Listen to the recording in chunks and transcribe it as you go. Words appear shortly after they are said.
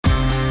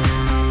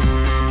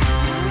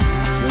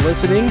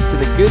listening to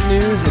the Good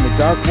News in the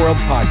Dark World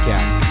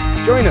podcast.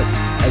 Join us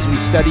as we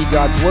study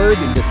God's Word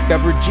and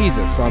discover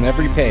Jesus on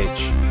every page.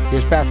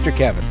 Here's Pastor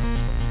Kevin.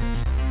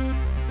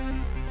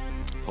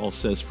 Paul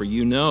says, "For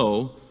you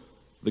know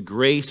the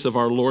grace of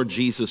our Lord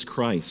Jesus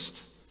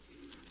Christ,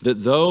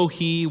 that though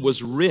he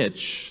was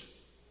rich,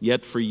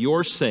 yet for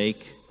your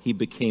sake he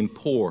became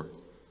poor,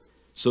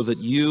 so that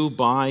you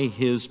by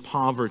his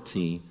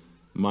poverty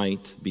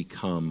might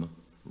become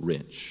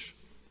rich."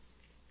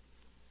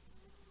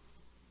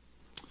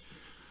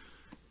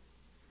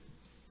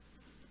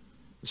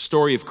 The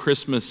story of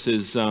Christmas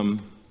is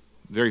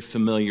very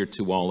familiar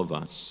to all of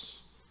us.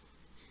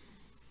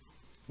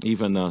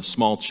 Even a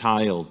small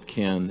child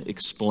can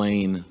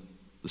explain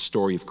the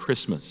story of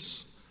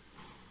Christmas.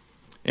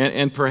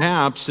 And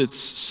perhaps it's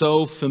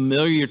so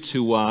familiar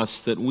to us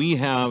that we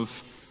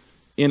have,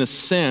 in a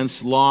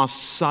sense,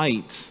 lost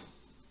sight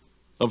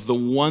of the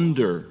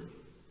wonder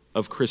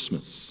of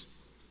Christmas.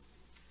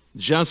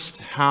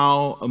 Just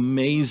how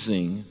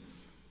amazing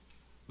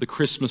the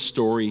Christmas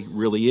story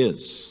really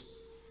is.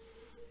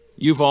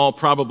 You've all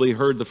probably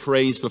heard the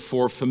phrase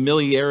before,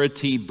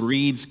 familiarity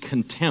breeds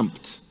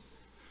contempt.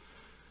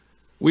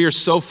 We are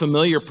so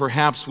familiar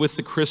perhaps with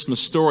the Christmas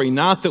story,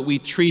 not that we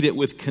treat it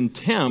with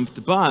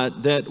contempt,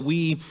 but that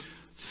we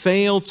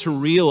fail to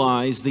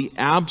realize the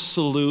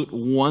absolute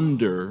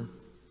wonder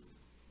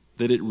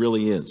that it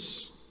really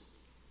is.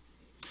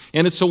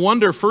 And it's a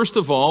wonder, first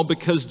of all,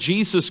 because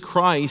Jesus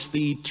Christ,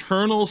 the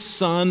eternal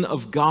Son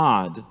of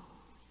God,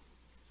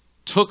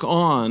 took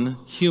on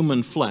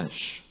human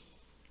flesh.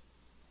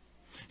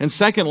 And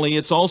secondly,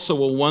 it's also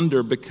a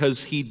wonder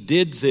because he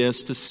did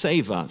this to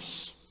save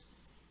us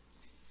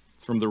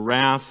from the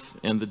wrath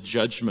and the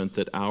judgment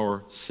that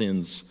our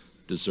sins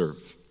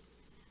deserve.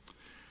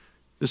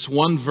 This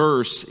one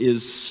verse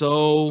is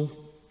so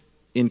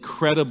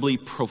incredibly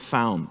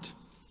profound.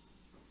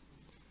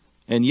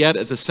 And yet,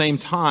 at the same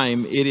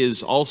time, it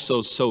is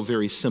also so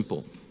very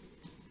simple.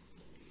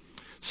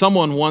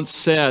 Someone once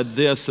said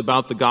this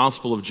about the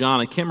Gospel of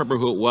John. I can't remember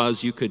who it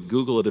was. You could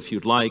Google it if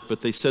you'd like. But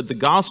they said the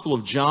Gospel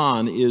of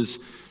John is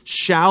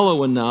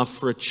shallow enough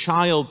for a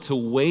child to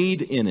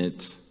wade in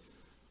it,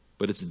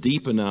 but it's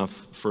deep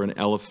enough for an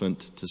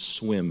elephant to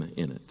swim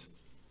in it.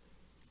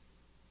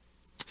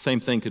 Same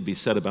thing could be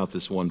said about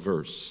this one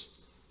verse.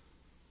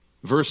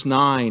 Verse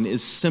 9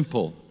 is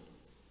simple.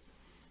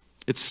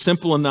 It's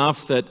simple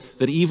enough that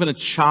even a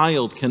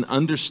child can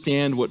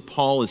understand what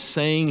Paul is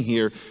saying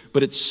here,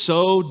 but it's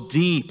so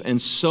deep and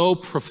so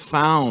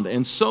profound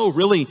and so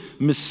really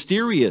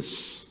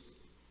mysterious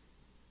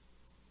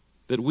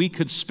that we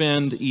could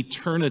spend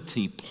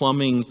eternity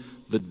plumbing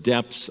the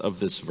depths of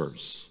this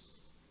verse.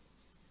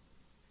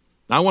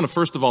 Now, I want to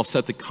first of all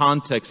set the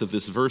context of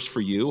this verse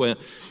for you.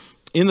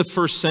 In the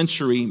first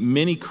century,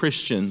 many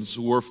Christians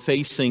were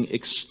facing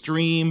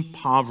extreme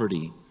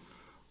poverty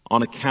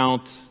on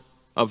account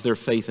of their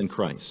faith in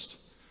Christ.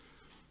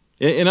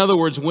 In other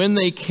words, when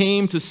they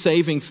came to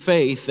saving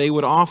faith, they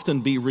would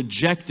often be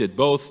rejected,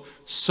 both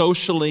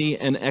socially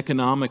and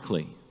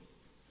economically.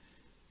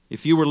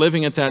 If you were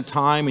living at that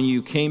time and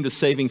you came to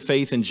saving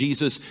faith in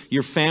Jesus,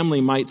 your family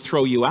might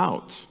throw you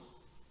out.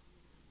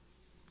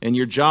 And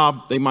your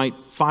job, they might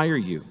fire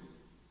you.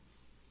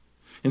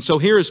 And so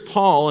here is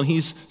Paul, and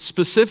he's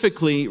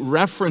specifically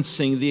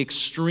referencing the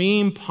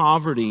extreme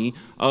poverty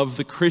of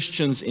the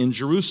Christians in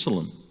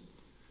Jerusalem.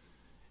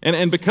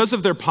 And because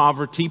of their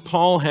poverty,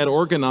 Paul had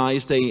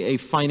organized a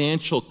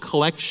financial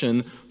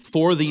collection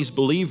for these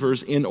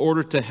believers in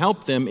order to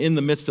help them in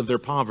the midst of their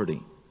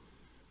poverty.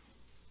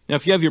 Now,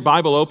 if you have your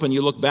Bible open,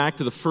 you look back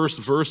to the first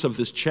verse of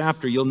this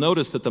chapter, you'll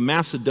notice that the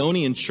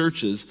Macedonian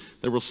churches,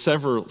 there were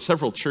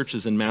several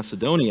churches in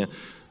Macedonia,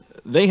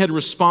 they had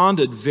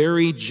responded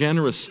very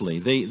generously.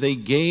 They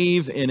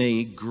gave in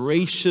a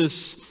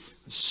gracious,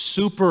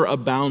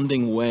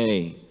 superabounding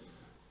way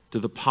to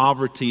the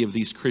poverty of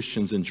these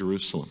Christians in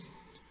Jerusalem.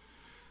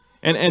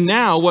 And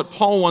now what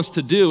Paul wants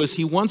to do is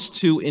he wants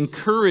to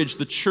encourage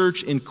the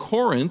church in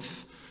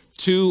Corinth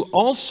to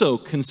also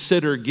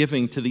consider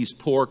giving to these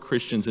poor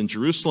Christians in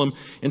Jerusalem.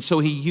 And so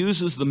he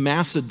uses the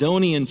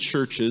Macedonian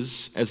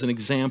churches as an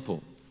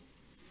example.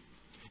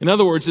 In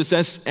other words, it's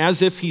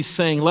as if he's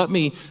saying, let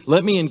me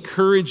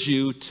encourage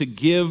you to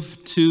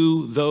give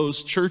to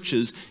those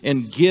churches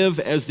and give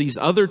as these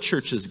other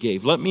churches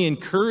gave. Let me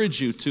encourage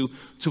you to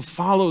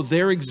follow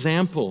their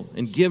example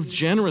and give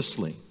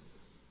generously.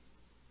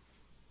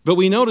 But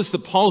we notice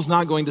that Paul's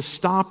not going to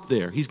stop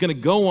there. He's going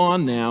to go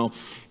on now,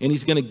 and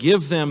he's going to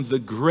give them the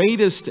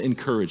greatest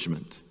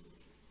encouragement.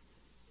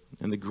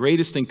 And the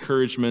greatest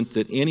encouragement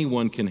that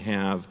anyone can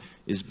have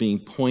is being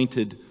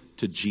pointed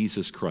to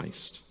Jesus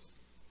Christ.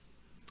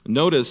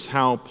 Notice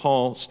how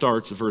Paul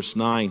starts verse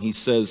 9. He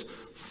says,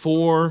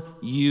 "For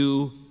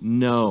you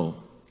know."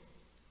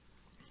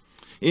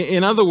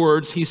 In other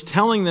words, he's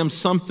telling them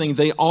something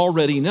they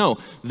already know.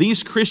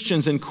 These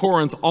Christians in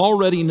Corinth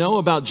already know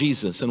about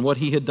Jesus and what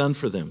he had done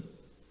for them.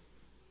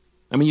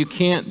 I mean, you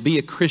can't be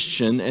a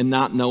Christian and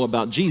not know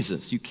about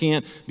Jesus. You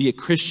can't be a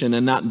Christian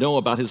and not know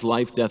about his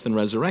life, death, and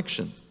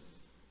resurrection.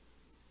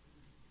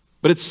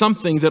 But it's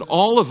something that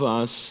all of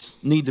us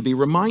need to be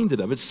reminded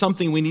of. It's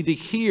something we need to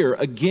hear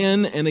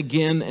again and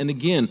again and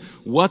again,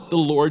 what the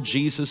Lord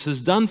Jesus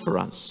has done for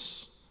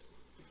us.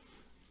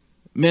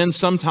 Men,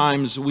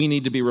 sometimes we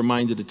need to be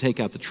reminded to take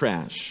out the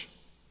trash,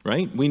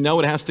 right? We know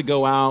it has to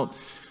go out.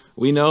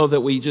 We know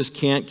that we just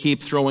can't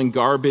keep throwing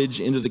garbage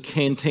into the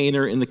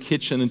container in the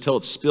kitchen until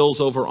it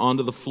spills over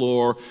onto the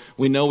floor.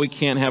 We know we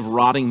can't have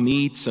rotting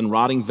meats and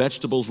rotting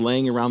vegetables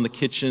laying around the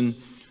kitchen.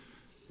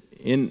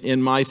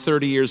 In my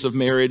 30 years of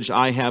marriage,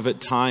 I have at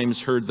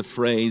times heard the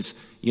phrase,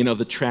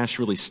 the trash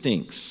really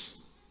stinks.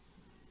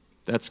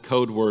 That's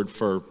code word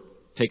for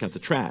take out the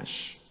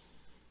trash.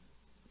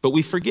 But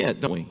we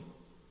forget, don't we?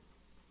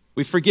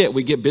 We forget.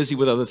 We get busy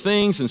with other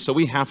things, and so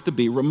we have to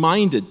be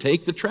reminded,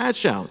 take the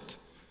trash out.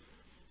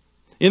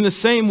 In the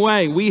same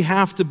way, we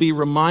have to be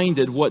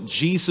reminded what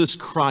Jesus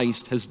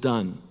Christ has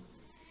done.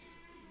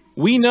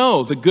 We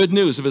know the good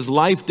news of his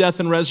life, death,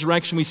 and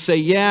resurrection. We say,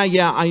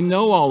 yeah, I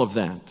know all of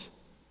that.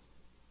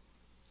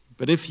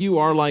 But if you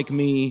are like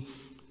me,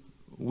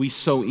 we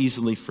so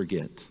easily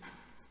forget.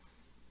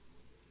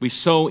 We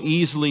so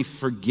easily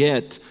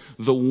forget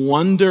the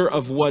wonder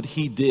of what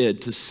he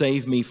did to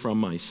save me from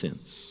my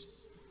sins.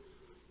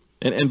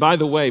 And by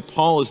the way,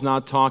 Paul is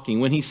not talking,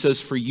 when he says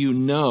for you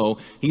know,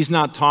 he's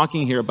not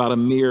talking here about a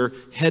mere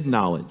head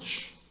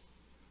knowledge.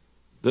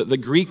 The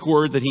Greek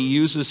word that he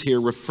uses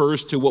here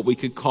refers to what we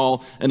could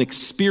call an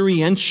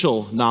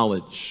experiential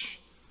knowledge.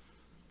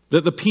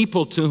 That the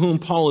people to whom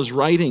Paul is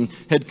writing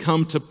had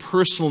come to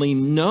personally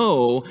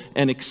know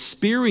and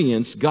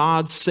experience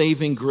God's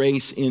saving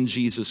grace in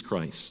Jesus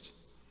Christ.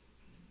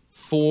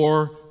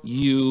 For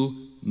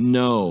you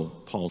know,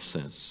 Paul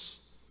says.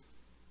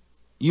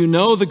 You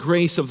know the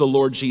grace of the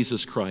Lord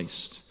Jesus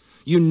Christ.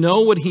 You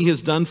know what he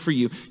has done for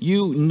you.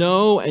 You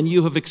know and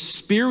you have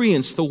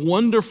experienced the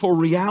wonderful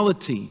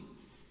reality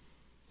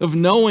of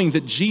knowing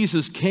that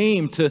Jesus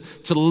came to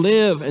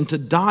live and to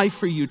die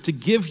for you, to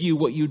give you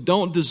what you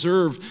don't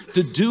deserve,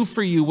 to do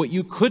for you what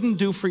you couldn't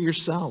do for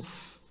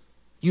yourself.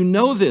 You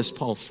know this,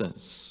 Paul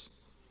says.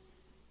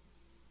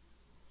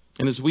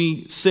 And as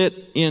we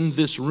sit in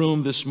this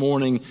room this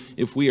morning,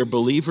 if we are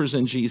believers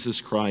in Jesus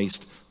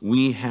Christ,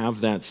 we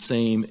have that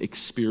same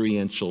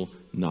experiential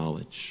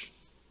knowledge.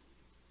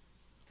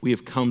 We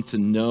have come to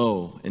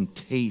know and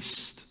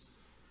taste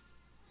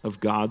of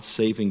God's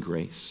saving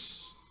grace.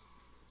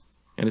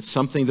 And it's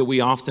something that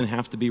we often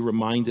have to be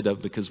reminded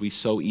of because we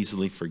so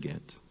easily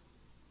forget.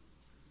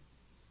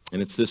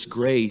 And it's this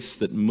grace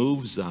that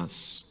moves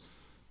us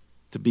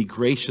to be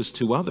gracious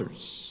to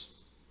others,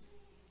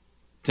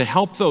 to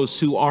help those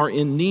who are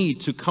in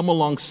need, to come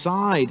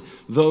alongside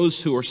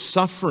those who are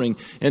suffering.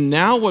 And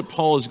now what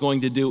Paul is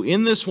going to do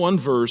in this one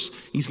verse,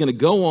 he's going to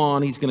go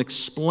on, he's going to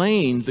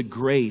explain the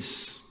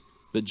grace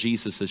that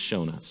Jesus has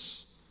shown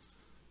us.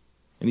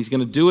 And he's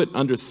going to do it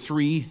under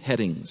three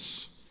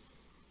headings.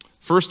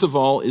 First of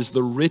all is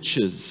the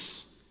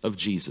riches of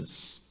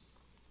Jesus.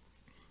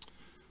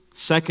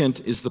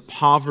 Second is the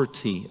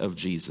poverty of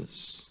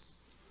Jesus.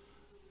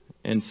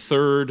 And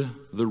third,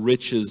 the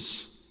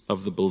riches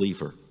of the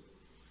believer.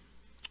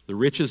 The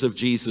riches of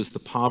Jesus, the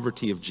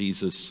poverty of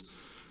Jesus,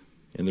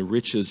 and the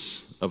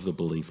riches of the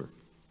believer.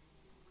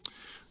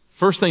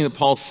 First thing that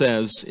Paul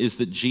says is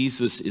that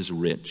Jesus is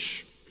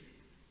rich.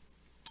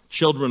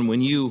 Children,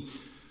 when you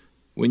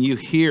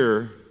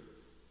hear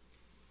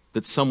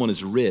that someone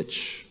is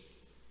rich,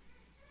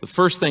 the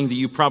first thing that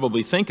you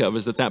probably think of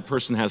is that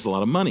person has a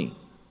lot of money.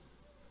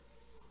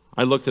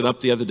 I looked it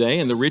up the other day,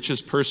 and the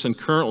richest person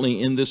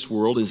currently in this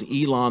world is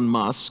Elon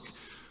Musk,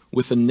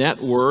 with a net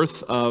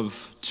worth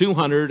of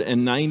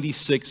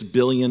 $296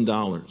 billion.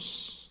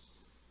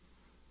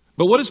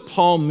 But what does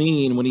Paul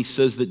mean when he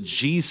says that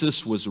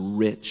Jesus was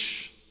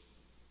rich?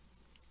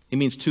 He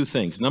means two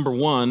things. Number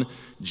one,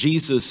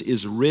 Jesus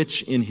is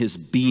rich in his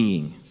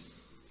being.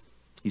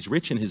 He's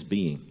rich in his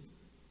being.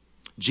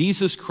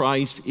 Jesus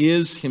Christ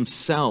is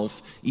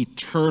himself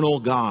eternal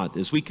God.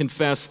 As we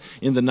confess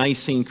in the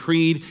Nicene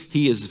Creed,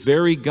 he is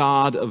very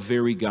God of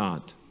very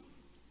God.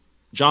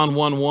 John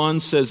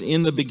 1:1 says,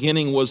 in the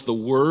beginning was the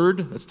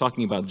Word, that's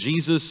talking about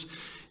Jesus,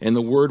 and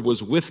the Word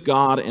was with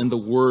God, and the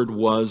Word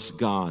was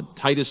God.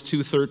 Titus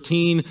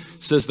 2:13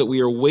 says that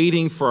we are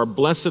waiting for our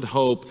blessed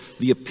hope,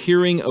 the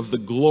appearing of the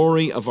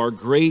glory of our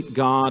great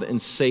God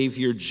and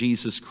Savior,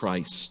 Jesus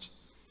Christ.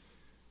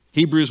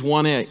 Hebrews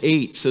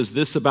 1:8 says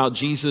this about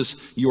Jesus,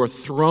 your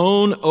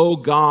throne, O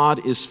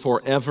God, is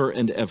forever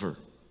and ever.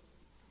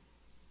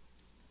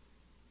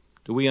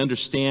 Do we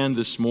understand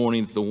this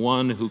morning that the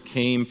one who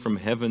came from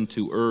heaven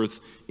to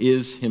earth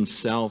is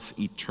himself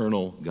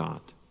eternal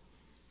God?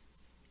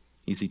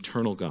 He's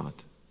eternal God.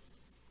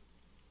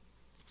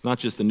 It's not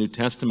just the New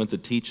Testament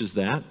that teaches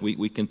that.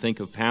 We can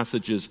think of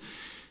passages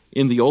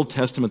in the Old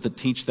Testament that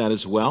teach that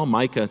as well.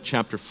 Micah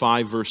chapter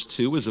 5, verse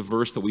 2 is a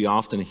verse that we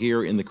often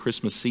hear in the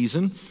Christmas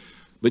season.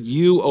 But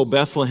you, O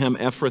Bethlehem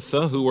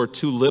Ephrathah, who are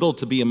too little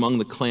to be among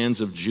the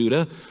clans of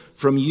Judah,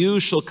 from you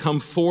shall come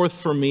forth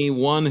for me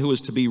one who is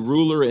to be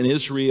ruler in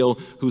Israel,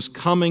 whose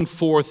coming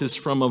forth is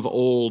from of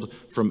old,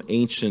 from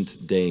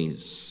ancient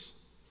days.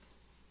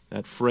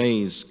 That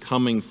phrase,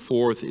 coming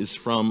forth, is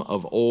from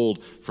of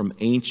old, from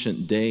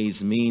ancient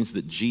days, means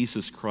that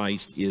Jesus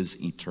Christ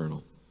is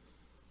eternal.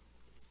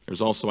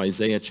 There's also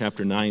Isaiah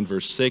chapter 9,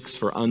 verse 6,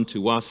 for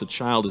unto us a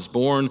child is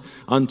born,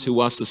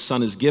 unto us a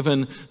son is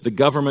given, the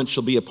government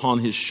shall be upon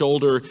his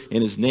shoulder,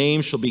 and his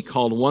name shall be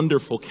called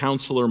Wonderful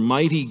Counselor,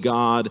 Mighty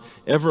God,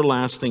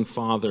 Everlasting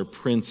Father,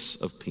 Prince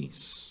of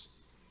Peace.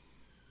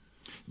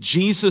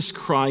 Jesus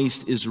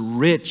Christ is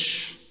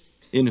rich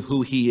in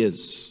who he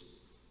is.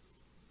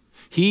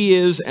 He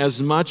is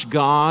as much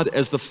God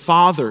as the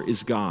Father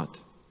is God.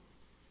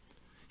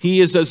 He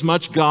is as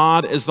much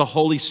God as the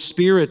Holy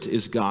Spirit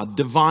is God.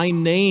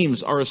 Divine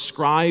names are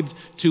ascribed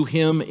to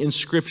him in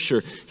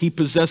Scripture. He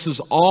possesses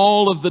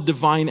all of the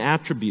divine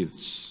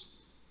attributes.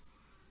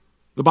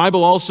 The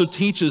Bible also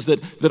teaches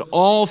that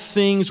all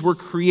things were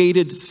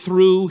created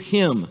through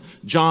him.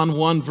 John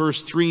 1,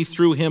 verse 3,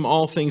 through him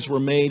all things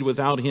were made.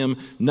 Without him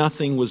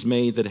nothing was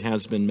made that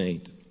has been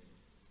made.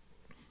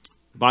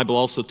 The Bible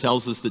also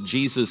tells us that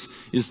Jesus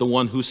is the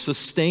one who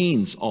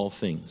sustains all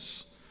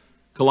things.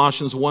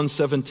 Colossians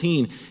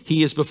 1:17,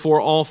 he is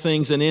before all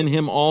things, and in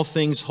him all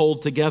things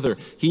hold together.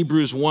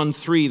 Hebrews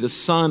 1:3, the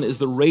Son is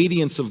the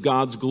radiance of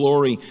God's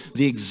glory,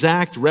 the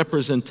exact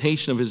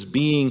representation of his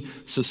being,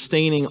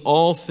 sustaining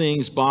all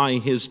things by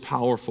his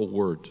powerful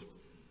word.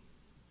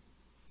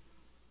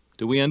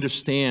 Do we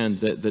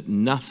understand that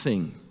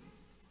nothing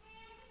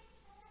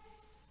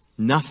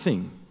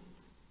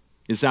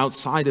is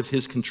outside of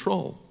his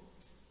control?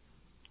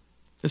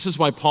 This is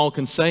why Paul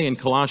can say in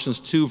Colossians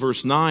 2,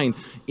 verse 9,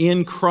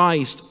 in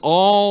Christ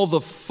all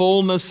the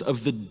fullness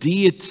of the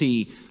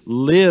deity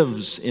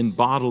lives in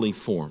bodily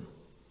form.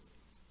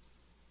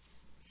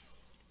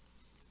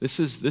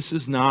 This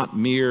is not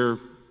mere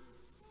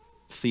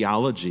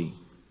theology.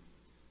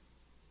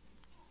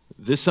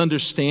 This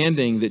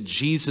understanding that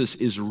Jesus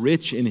is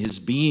rich in his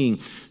being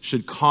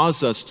should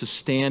cause us to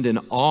stand in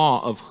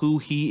awe of who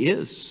he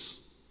is.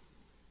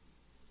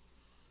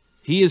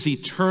 He is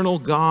eternal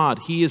God.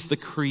 He is the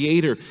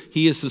creator.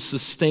 He is the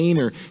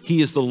sustainer.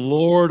 He is the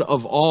Lord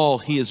of all.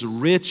 He is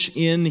rich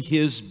in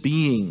his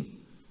being.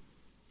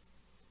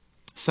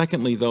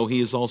 Secondly, though,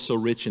 he is also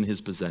rich in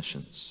his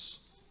possessions.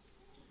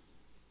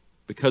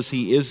 Because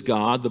he is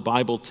God, the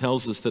Bible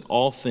tells us that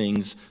all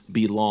things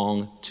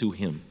belong to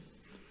him.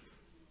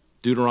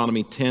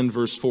 Deuteronomy 10,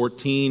 verse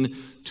 14,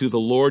 to the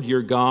Lord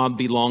your God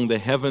belong the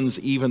heavens,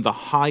 even the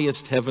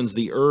highest heavens,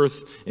 the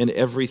earth, and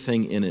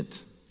everything in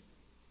it.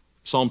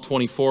 Psalm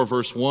 24,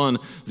 verse 1,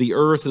 the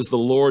earth is the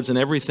Lord's and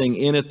everything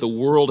in it, the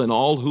world and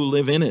all who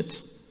live in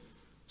it.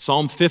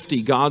 Psalm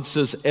 50, God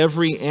says,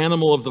 every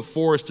animal of the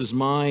forest is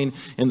mine,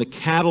 and the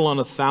cattle on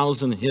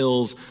 1,000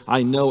 hills.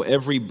 I know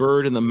every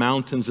bird in the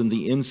mountains and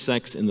the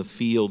insects in the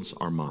fields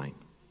are mine.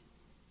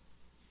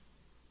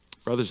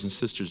 Brothers and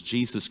sisters,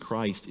 Jesus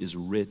Christ is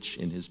rich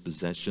in his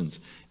possessions.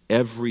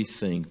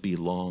 Everything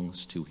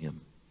belongs to him.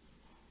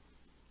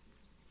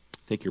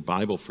 Take your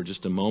Bible for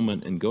just a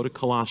moment and go to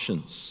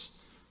Colossians.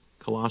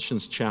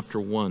 Colossians chapter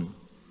 1.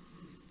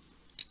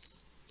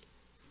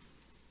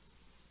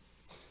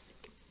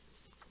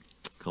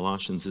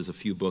 Colossians is a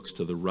few books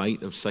to the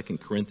right of 2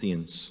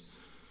 Corinthians.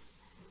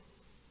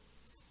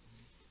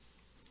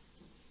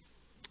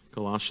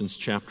 Colossians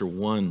chapter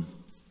 1.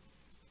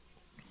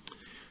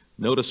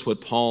 Notice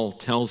what Paul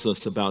tells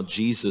us about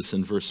Jesus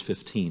in verse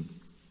 15.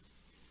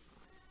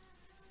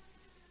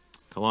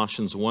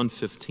 Colossians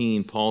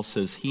 1:15, Paul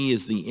says, he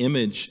is the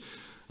image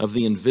of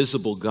the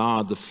invisible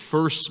God, the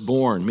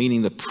firstborn,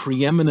 meaning the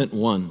preeminent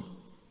one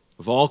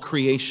of all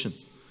creation.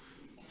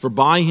 For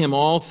by him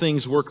all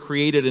things were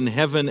created in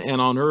heaven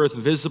and on earth,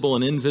 visible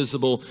and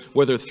invisible,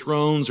 whether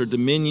thrones or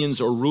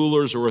dominions or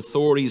rulers or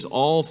authorities,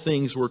 all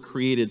things were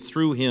created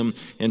through him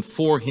and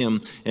for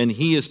him, and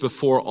he is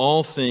before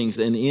all things,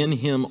 and in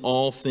him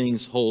all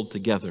things hold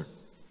together.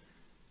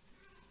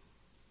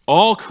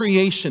 All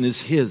creation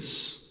is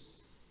his.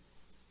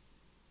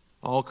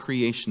 All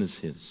creation is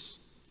his.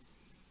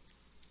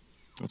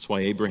 That's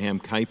why Abraham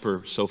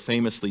Kuyper so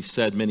famously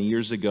said many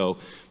years ago,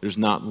 there's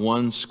not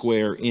one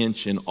square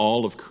inch in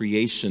all of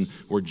creation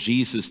where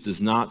Jesus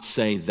does not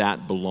say,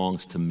 that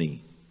belongs to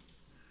me.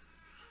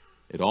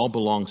 It all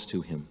belongs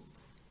to him.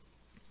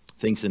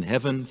 Things in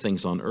heaven,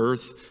 things on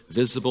earth,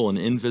 visible and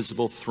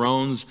invisible,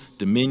 thrones,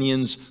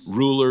 dominions,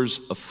 rulers,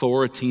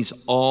 authorities,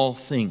 all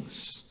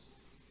things.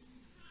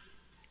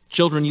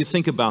 Children, you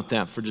think about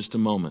that for just a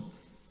moment.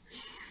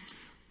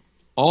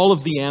 All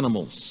of the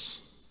animals,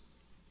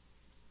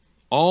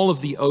 all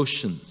of the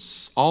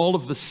oceans, all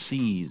of the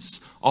seas,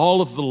 all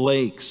of the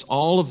lakes,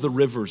 all of the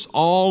rivers,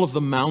 all of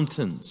the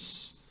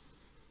mountains.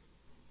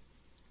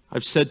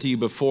 I've said to you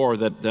before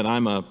that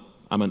I'm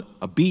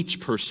a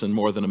beach person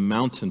more than a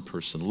mountain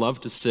person.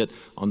 Love to sit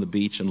on the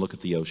beach and look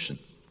at the ocean.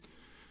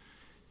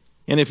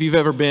 And if you've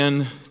ever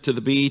been to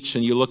the beach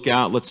and you look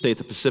out, let's say at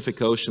the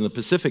Pacific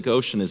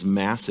Ocean is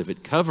massive.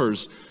 It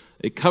covers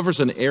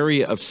an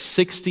area of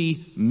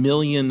 60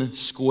 million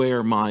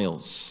square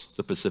miles,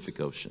 the Pacific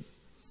Ocean.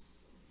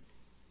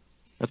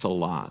 That's a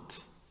lot.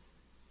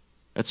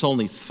 That's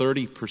only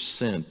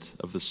 30%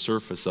 of the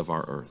surface of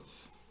our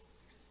earth.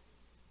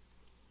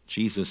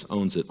 Jesus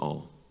owns it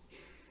all.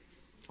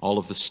 All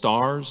of the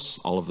stars,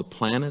 all of the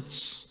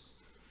planets.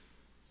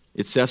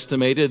 It's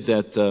estimated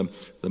that the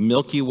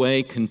Milky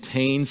Way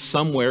contains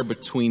somewhere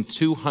between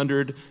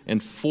 200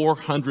 and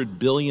 400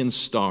 billion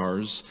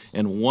stars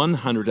and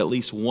at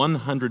least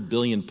 100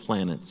 billion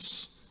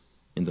planets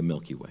in the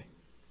Milky Way.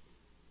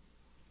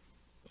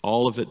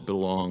 All of it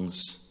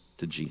belongs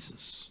to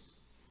Jesus.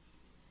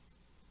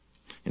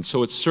 And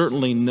so it's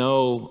certainly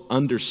no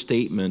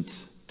understatement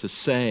to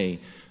say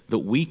that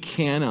we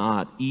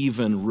cannot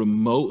even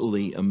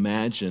remotely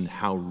imagine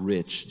how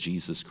rich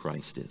Jesus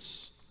Christ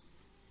is.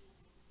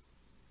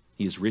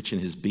 He is rich in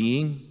his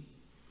being.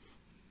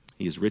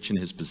 He is rich in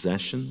his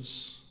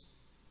possessions.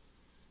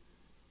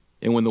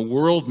 And when the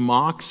world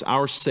mocks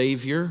our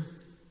Savior,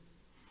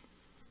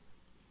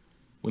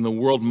 when the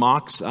world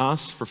mocks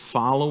us for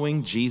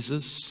following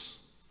Jesus,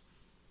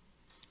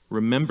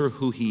 remember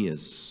who he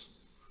is.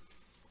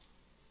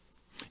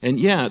 And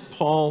yet,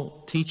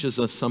 Paul teaches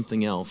us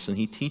something else, and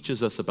he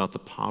teaches us about the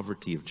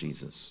poverty of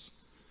Jesus.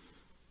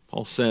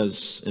 Paul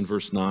says in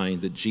verse 9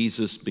 that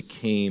Jesus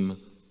became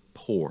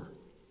poor.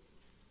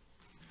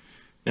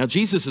 Now,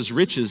 Jesus'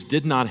 riches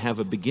did not have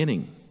a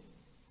beginning.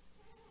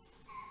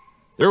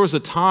 There was a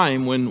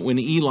time when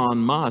Elon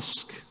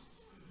Musk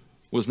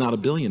was not a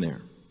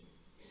billionaire.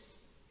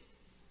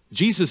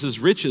 Jesus'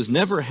 riches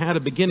never had a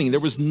beginning. There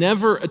was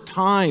never a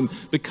time,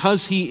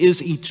 because he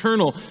is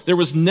eternal, there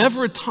was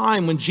never a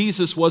time when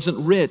Jesus wasn't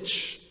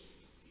rich.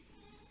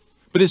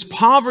 But his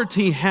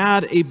poverty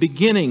had a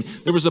beginning.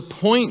 There was a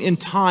point in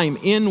time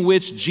in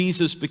which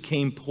Jesus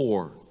became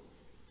poor.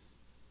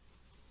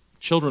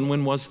 Children,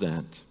 when was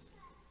that?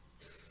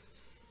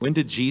 When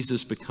did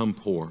Jesus become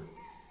poor?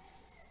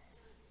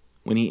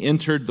 When he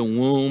entered the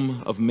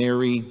womb of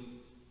Mary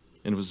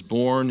and was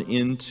born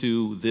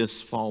into this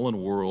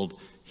fallen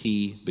world,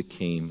 he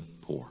became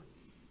poor.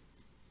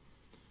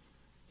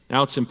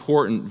 Now it's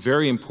important,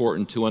 very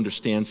important, to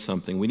understand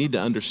something. We need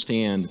to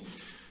understand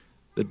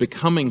that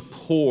becoming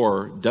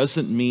poor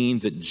doesn't mean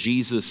that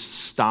Jesus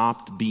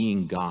stopped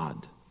being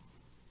God.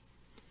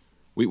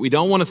 We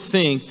don't want to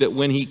think that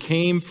when he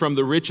came from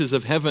the riches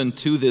of heaven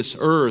to this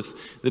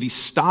earth, that he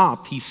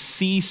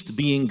ceased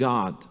being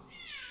God.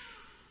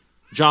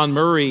 John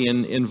Murray,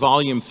 in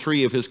volume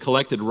 3 of his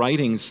collected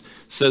writings,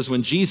 says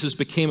when Jesus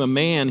became a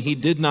man, he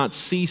did not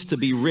cease to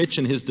be rich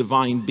in his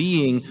divine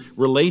being,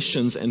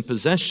 relations, and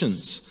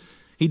possessions.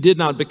 He did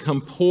not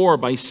become poor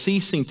by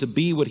ceasing to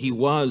be what he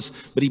was,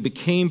 but he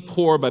became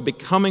poor by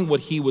becoming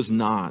what he was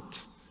not.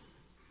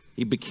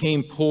 He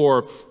became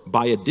poor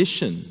by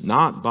addition,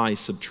 not by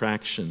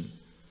subtraction.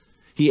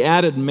 He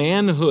added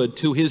manhood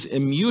to his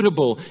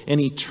immutable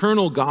and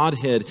eternal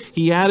Godhead.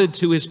 He added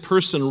to his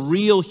person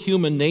real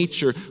human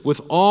nature with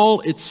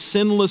all its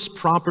sinless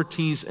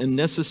properties and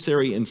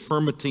necessary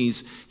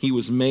infirmities. He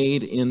was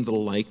made in the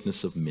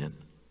likeness of men.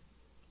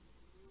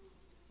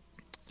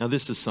 Now,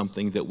 this is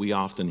something that we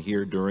often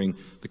hear during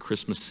the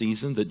Christmas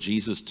season, that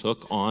Jesus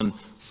took on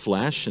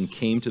flesh and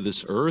came to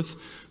this earth.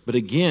 But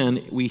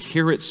again, we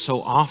hear it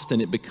so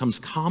often, it becomes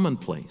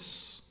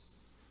commonplace.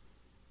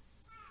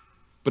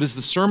 But as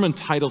the sermon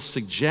title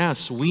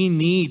suggests, we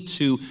need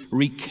to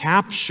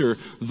recapture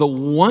the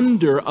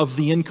wonder of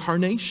the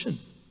incarnation.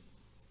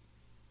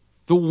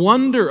 The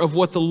wonder of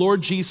what the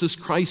Lord Jesus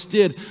Christ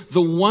did.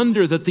 The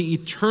wonder that the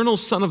eternal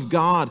Son of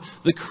God,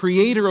 the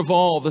creator of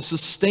all, the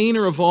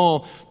sustainer of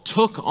all,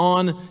 took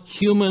on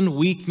human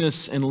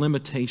weakness and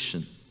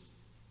limitation.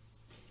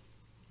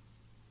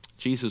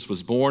 Jesus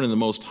was born in the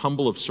most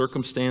humble of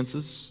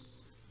circumstances.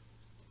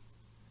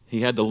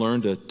 He had to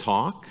learn to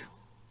talk.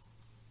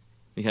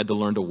 He had to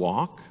learn to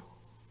walk.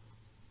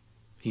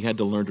 He had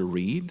to learn to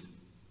read.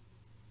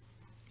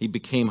 He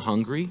became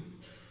hungry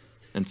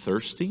and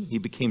thirsty. He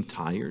became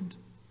tired.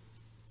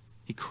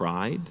 He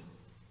cried.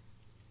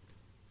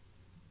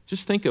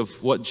 Just think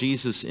of what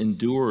Jesus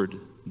endured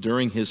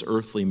during his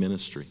earthly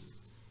ministry.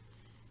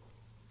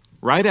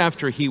 Right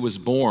after he was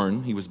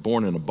born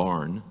in a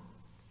barn.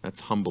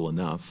 That's humble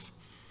enough.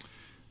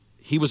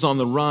 He was on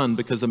the run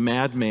because a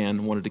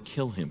madman wanted to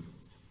kill him.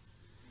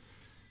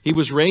 He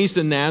was raised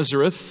in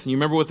Nazareth. You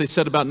remember what they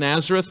said about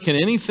Nazareth? Can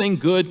anything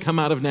good come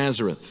out of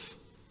Nazareth?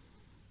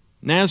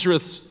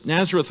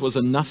 Nazareth was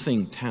a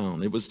nothing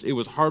town. It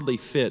was hardly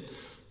fit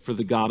for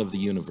the God of the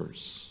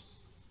universe.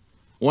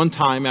 One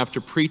time after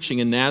preaching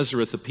in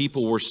Nazareth, the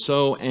people were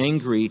so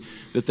angry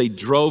that they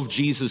drove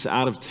Jesus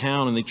out of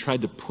town and they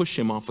tried to push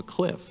him off a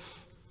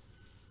cliff.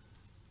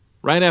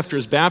 Right after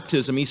his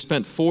baptism, he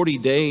spent 40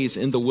 days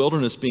in the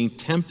wilderness being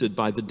tempted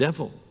by the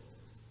devil.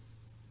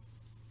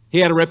 He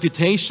had a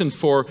reputation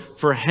for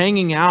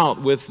hanging out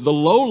with the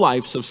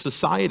lowlifes of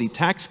society,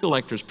 tax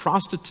collectors,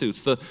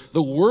 prostitutes, the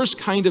worst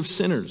kind of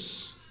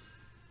sinners.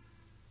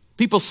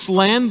 People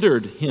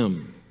slandered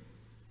him.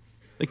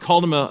 They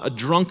called him a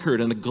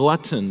drunkard and a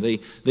glutton. They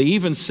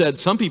even said,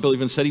 some people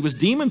even said he was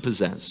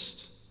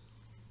demon-possessed.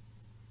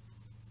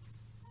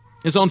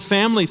 His own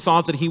family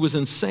thought that he was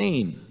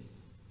insane.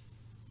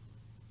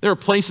 There are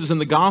places in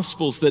the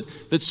Gospels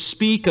that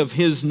speak of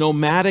his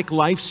nomadic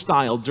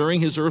lifestyle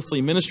during his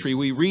earthly ministry.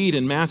 We read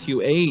in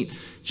Matthew 8,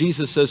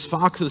 Jesus says,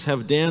 "Foxes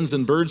have dens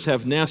and birds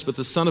have nests, but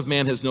the Son of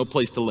Man has no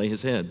place to lay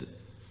his head."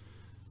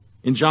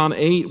 In John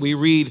 8, we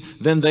read,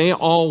 "Then they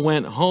all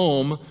went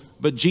home,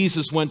 but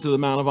Jesus went to the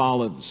Mount of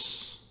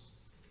Olives,"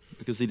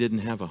 because he didn't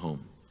have a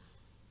home.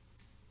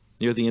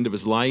 Near the end of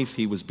his life,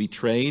 he was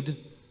betrayed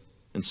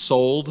and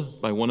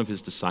sold by one of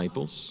his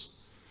disciples.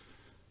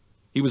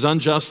 He was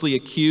unjustly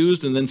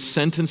accused and then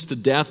sentenced to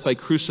death by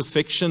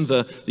crucifixion,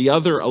 the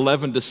other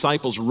 11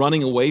 disciples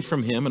running away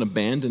from him and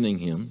abandoning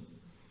him.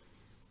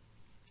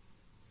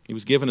 He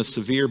was given a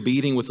severe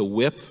beating with a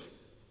whip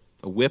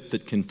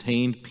that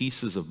contained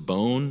pieces of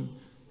bone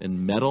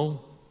and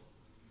metal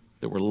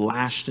that were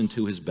lashed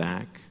into his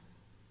back.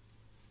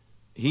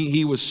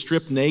 He was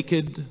stripped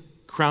naked.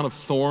 Crown of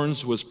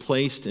thorns was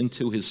placed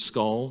into his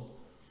skull.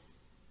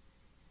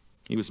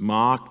 He was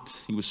mocked.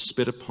 He was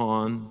spit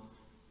upon.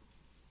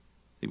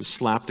 He was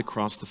slapped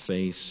across the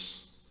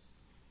face.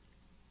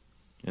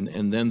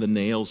 And then the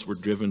nails were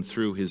driven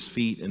through his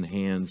feet and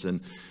hands.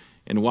 And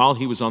while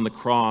he was on the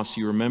cross,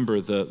 you remember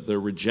the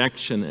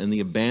rejection and the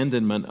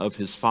abandonment of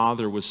his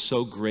Father was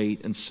so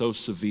great and so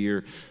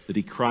severe that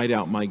he cried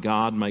out, my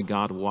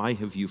God, why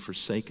have you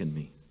forsaken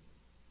me?"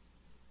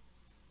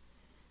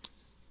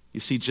 You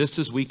see, just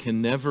as we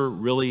can never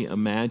really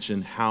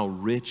imagine how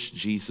rich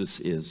Jesus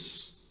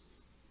is,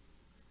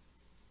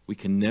 we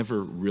can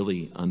never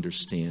really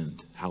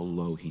understand how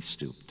low he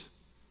stooped,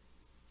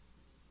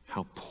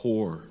 how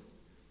poor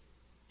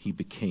he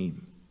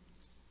became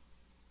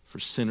for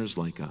sinners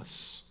like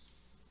us.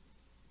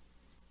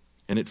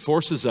 And it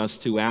forces us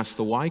to ask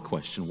the why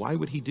question. Why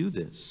would he do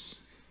this?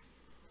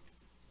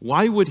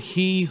 Why would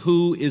he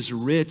who is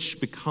rich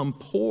become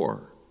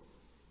poor?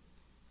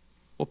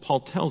 Well,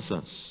 Paul tells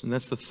us, and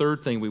that's the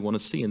third thing we want to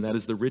see, and that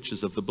is the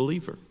riches of the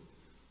believer.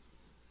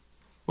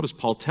 What does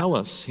Paul tell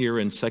us here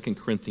in 2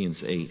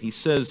 Corinthians 8? He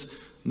says,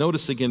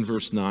 notice again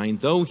verse 9,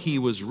 "Though he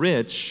was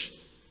rich,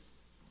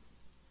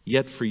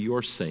 yet for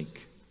your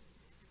sake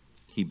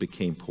he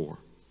became poor,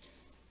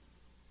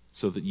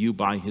 so that you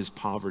by his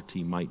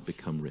poverty might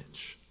become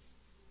rich."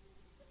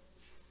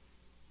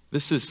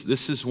 This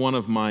is one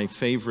of my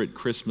favorite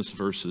Christmas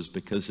verses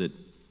because it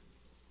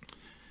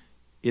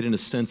in a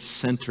sense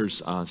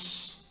centers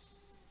us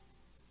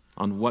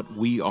on what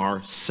we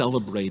are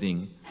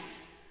celebrating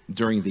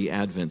during the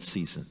Advent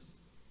season.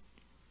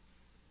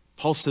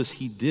 Paul says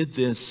he did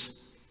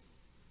this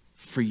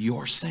for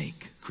your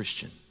sake,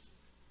 Christian,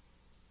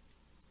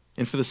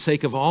 and for the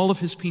sake of all of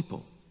his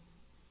people.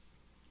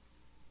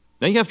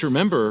 Now you have to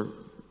remember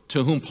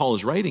to whom Paul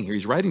is writing here.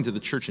 He's writing to the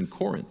church in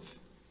Corinth.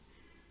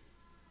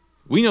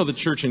 We know the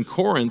church in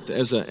Corinth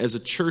as a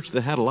church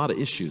that had a lot of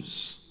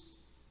issues.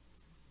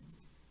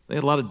 They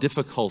had a lot of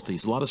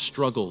difficulties, a lot of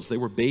struggles. They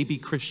were baby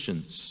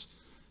Christians,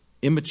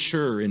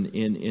 immature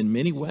in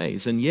many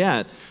ways. And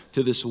yet,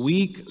 to this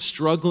weak,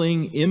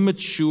 struggling,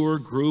 immature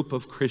group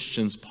of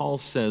Christians, Paul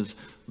says,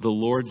 the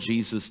Lord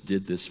Jesus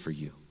did this for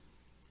you.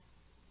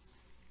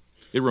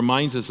 It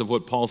reminds us of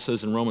what Paul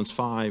says in Romans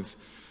 5.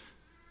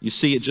 You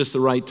see, at just the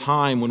right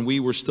time, when we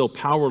were still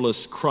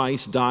powerless,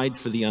 Christ died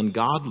for the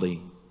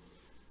ungodly.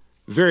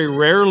 Very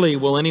rarely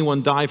will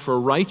anyone die for a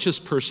righteous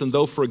person,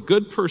 though for a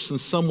good person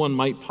someone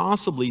might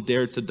possibly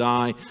dare to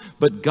die.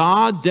 But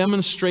God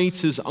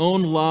demonstrates his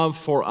own love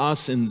for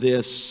us in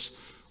this: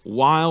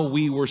 while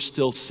we were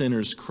still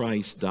sinners,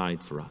 Christ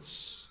died for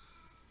us.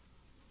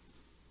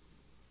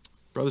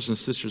 Brothers and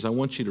sisters, I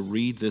want you to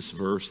read this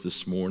verse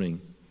this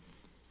morning,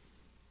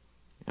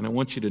 and I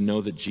want you to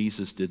know that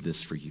Jesus did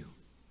this for you.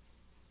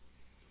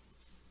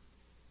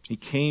 He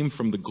came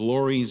from the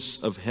glories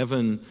of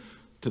heaven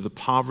to the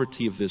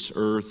poverty of this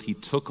earth. He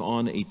took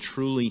on a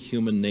truly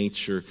human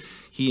nature.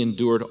 He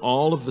endured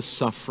all of the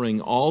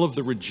suffering, all of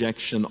the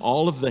rejection,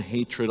 all of the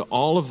hatred,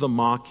 all of the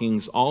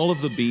mockings, all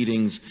of the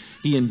beatings.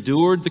 He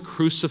endured the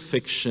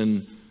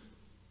crucifixion,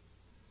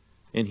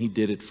 and he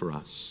did it for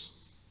us.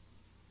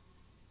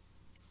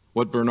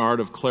 What Bernard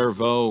of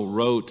Clairvaux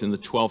wrote in the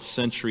 12th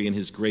century in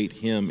his great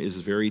hymn is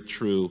very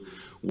true.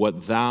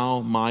 What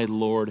thou, my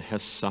Lord,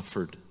 hast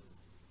suffered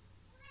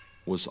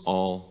was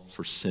all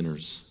for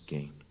sinners'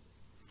 gain.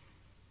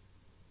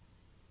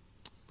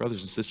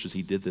 Brothers and sisters,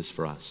 he did this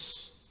for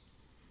us.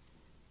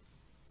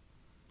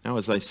 Now,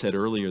 as I said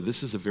earlier,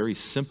 this is a very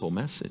simple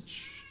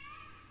message.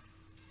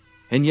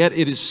 And yet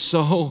it is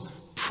so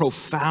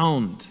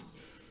profound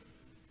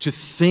to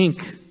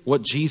think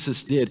what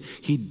Jesus did.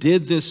 He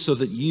did this so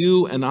that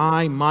you and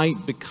I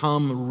might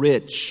become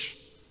rich.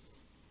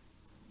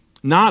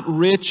 Not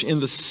rich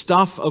in the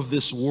stuff of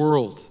this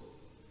world,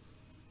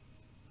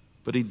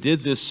 but he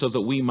did this so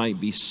that we might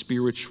be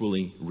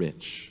spiritually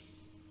rich.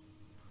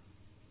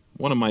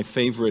 One of my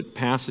favorite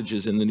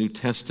passages in the New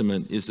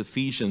Testament is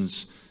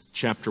Ephesians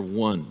chapter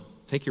 1.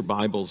 Take your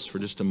Bibles for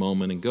just a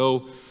moment and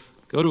go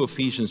to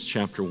Ephesians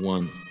chapter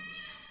 1.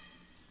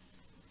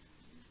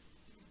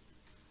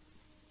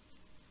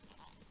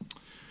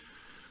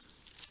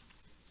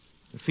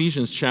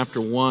 Ephesians chapter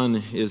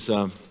 1 is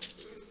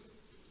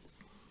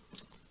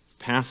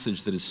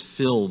passage that is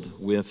filled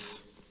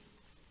with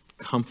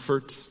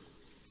comfort,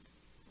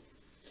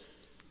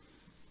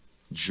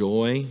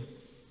 joy.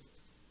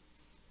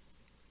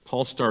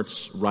 Paul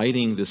starts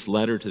writing this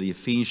letter to the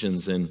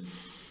Ephesians, and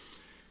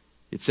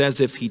it's as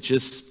if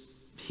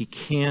he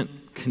can't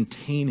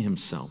contain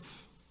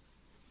himself.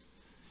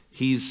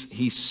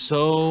 He's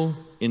so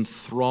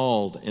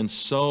enthralled and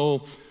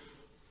so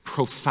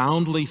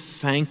profoundly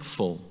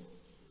thankful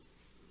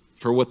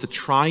for what the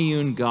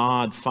triune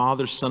God,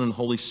 Father, Son, and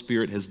Holy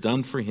Spirit has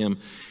done for him,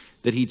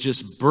 that he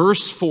just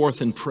bursts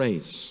forth in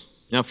praise.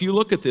 Now, if you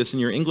look at this in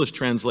your English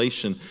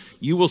translation,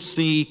 you will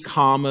see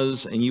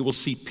commas and you will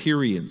see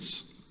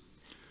periods.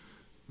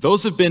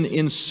 Those have been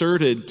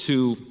inserted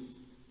to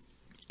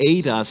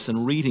aid us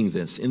in reading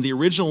this. In the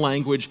original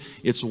language,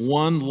 it's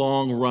one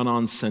long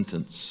run-on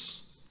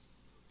sentence.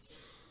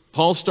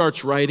 Paul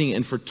starts writing,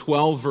 and for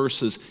 12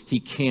 verses, he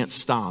can't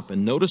stop.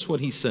 And notice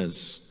what he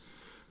says.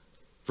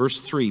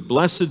 Verse 3,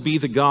 "Blessed be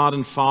the God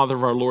and Father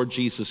of our Lord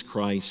Jesus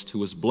Christ,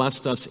 who has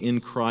blessed us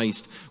in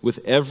Christ with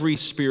every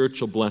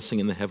spiritual blessing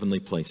in the heavenly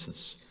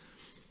places,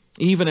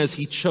 even as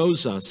he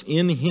chose us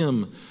in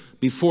him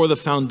before the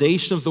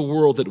foundation of the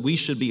world, that we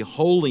should be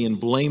holy and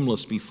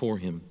blameless before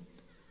him.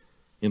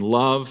 In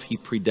love, he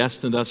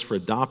predestined us for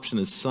adoption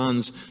as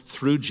sons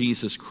through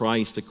Jesus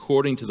Christ,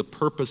 according to the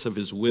purpose of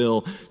his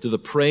will, to the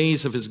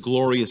praise of his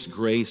glorious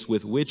grace,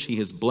 with which he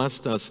has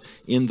blessed us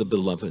in the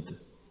Beloved.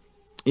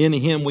 In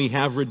him we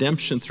have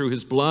redemption through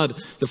his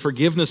blood, the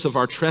forgiveness of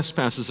our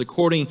trespasses,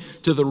 according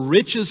to the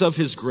riches of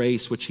his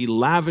grace, which he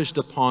lavished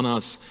upon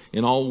us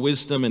in all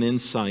wisdom and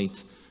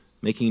insight,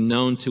 making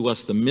known to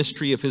us the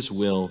mystery of his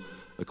will,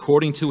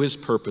 according to his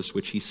purpose,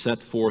 which he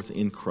set forth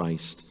in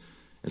Christ,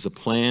 as a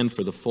plan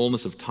for the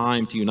fullness of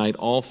time to unite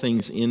all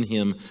things in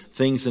him,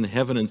 things in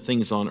heaven and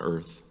things on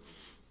earth.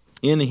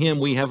 In him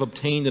we have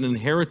obtained an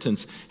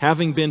inheritance,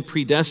 having been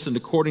predestined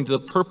according to the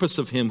purpose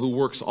of him who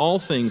works all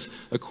things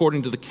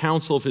according to the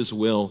counsel of his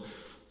will,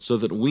 so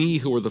that we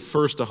who were the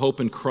first to hope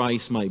in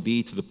Christ might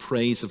be to the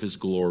praise of his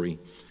glory.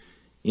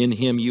 In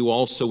him you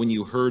also, when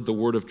you heard the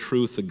word of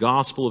truth, the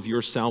gospel of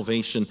your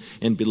salvation,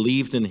 and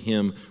believed in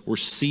him, were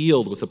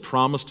sealed with the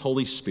promised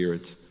Holy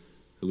Spirit,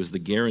 who is the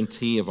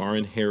guarantee of our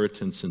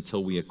inheritance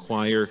until we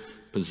acquire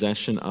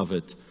possession of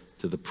it,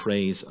 to the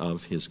praise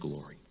of his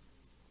glory."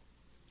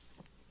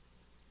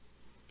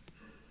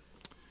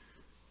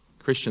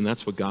 Christian,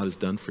 that's what God has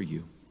done for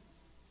you.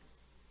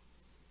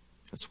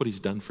 That's what he's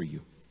done for you.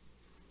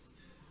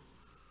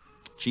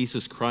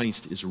 Jesus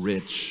Christ is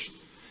rich.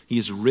 He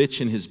is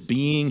rich in his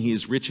being. He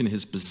is rich in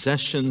his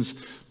possessions.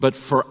 But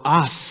for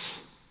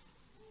us,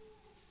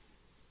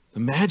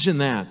 imagine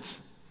that.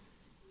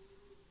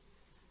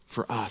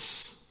 For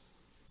us,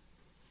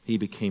 he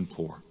became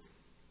poor.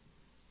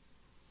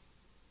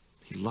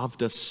 He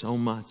loved us so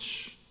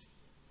much.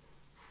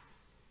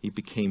 He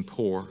became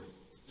poor,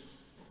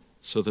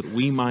 so that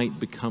we might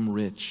become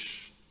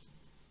rich.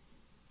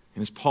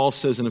 And as Paul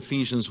says in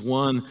Ephesians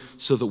 1,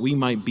 so that we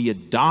might be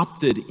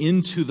adopted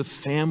into the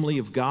family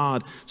of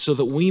God, so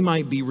that we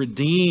might be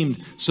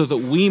redeemed, so that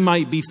we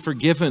might be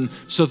forgiven,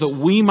 so that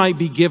we might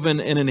be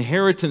given an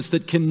inheritance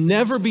that can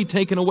never be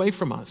taken away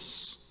from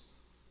us.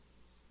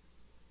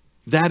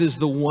 That is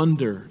the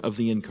wonder of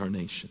the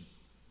incarnation.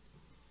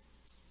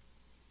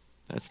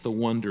 That's the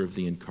wonder of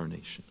the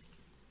incarnation.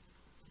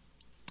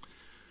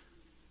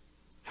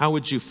 How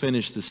would you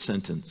finish this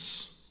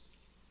sentence?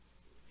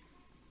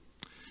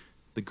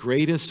 The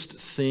greatest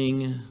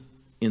thing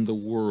in the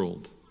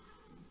world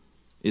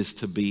is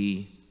to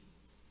be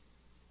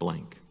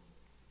blank.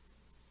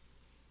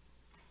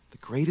 The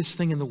greatest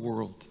thing in the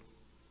world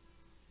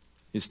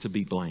is to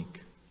be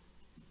blank.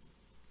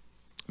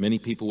 Many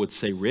people would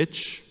say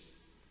rich,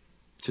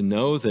 to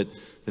know that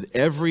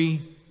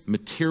every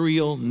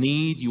material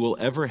need you will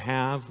ever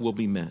have will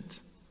be met.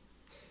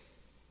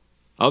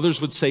 Others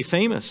would say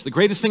famous. The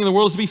greatest thing in the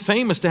world is to be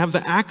famous, to have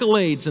the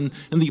accolades and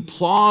the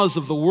applause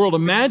of the world.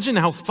 Imagine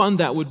how fun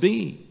that would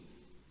be.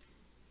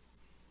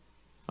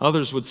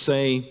 Others would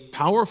say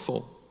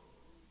powerful.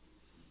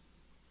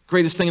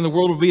 Greatest thing in the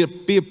world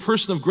would be a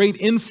person of great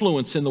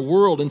influence in the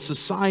world, in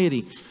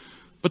society.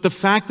 But the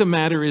fact of the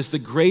matter is, the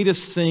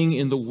greatest thing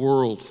in the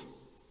world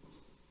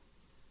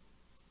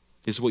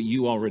is what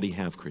you already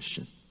have,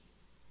 Christian.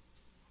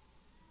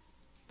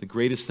 The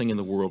greatest thing in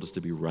the world is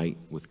to be right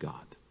with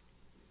God.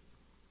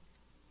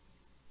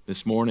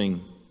 This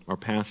morning, our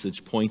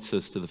passage points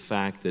us to the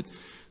fact that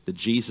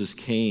Jesus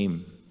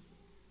came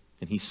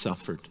and he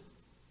suffered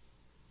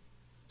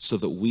so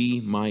that we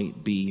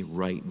might be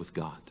right with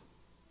God.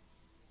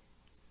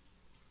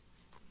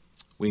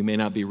 We may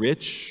not be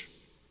rich.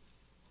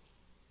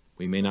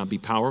 We may not be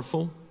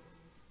powerful.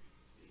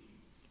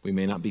 We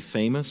may not be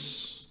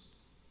famous.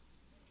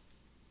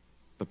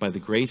 But by the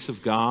grace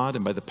of God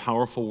and by the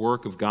powerful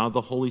work of God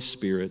the Holy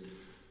Spirit,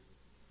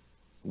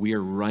 we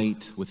are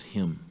right with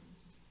him.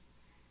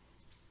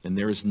 And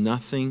there is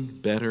nothing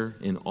better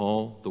in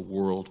all the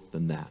world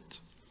than that.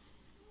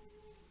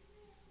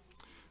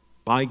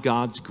 By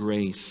God's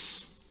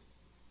grace,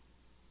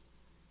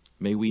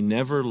 may we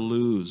never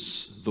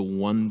lose the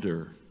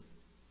wonder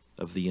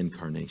of the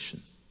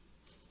Incarnation.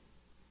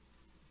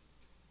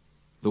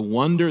 The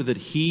wonder that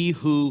he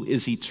who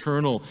is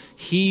eternal,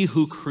 he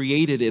who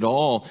created it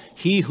all,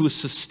 he who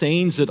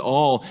sustains it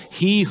all,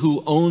 he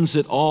who owns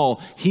it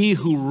all, he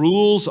who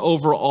rules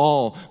over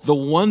all, the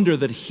wonder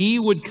that he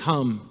would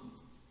come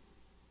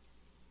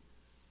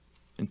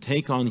and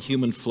take on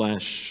human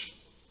flesh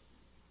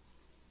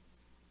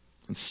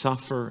and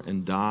suffer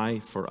and die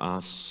for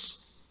us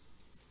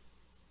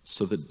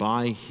so that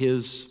by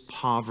his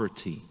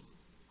poverty,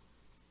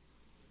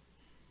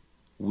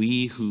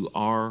 we who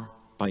are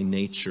by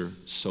nature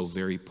so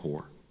very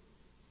poor,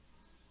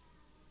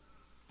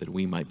 that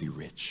we might be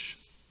rich.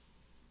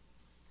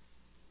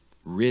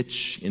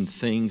 Rich in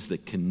things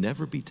that can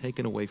never be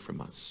taken away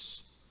from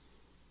us.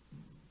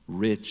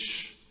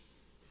 Rich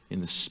in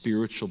the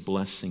spiritual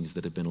blessings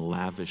that have been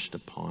lavished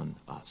upon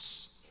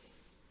us.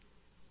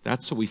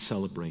 That's what we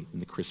celebrate in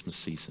the Christmas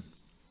season.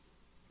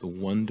 The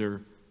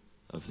wonder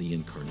of the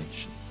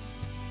Incarnation.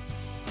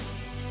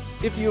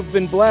 If you have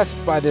been blessed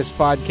by this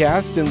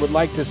podcast and would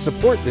like to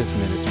support this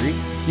ministry,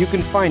 you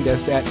can find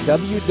us at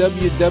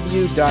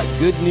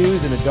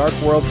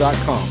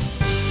www.goodnewsinthedarkworld.com.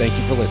 Thank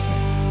you for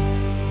listening.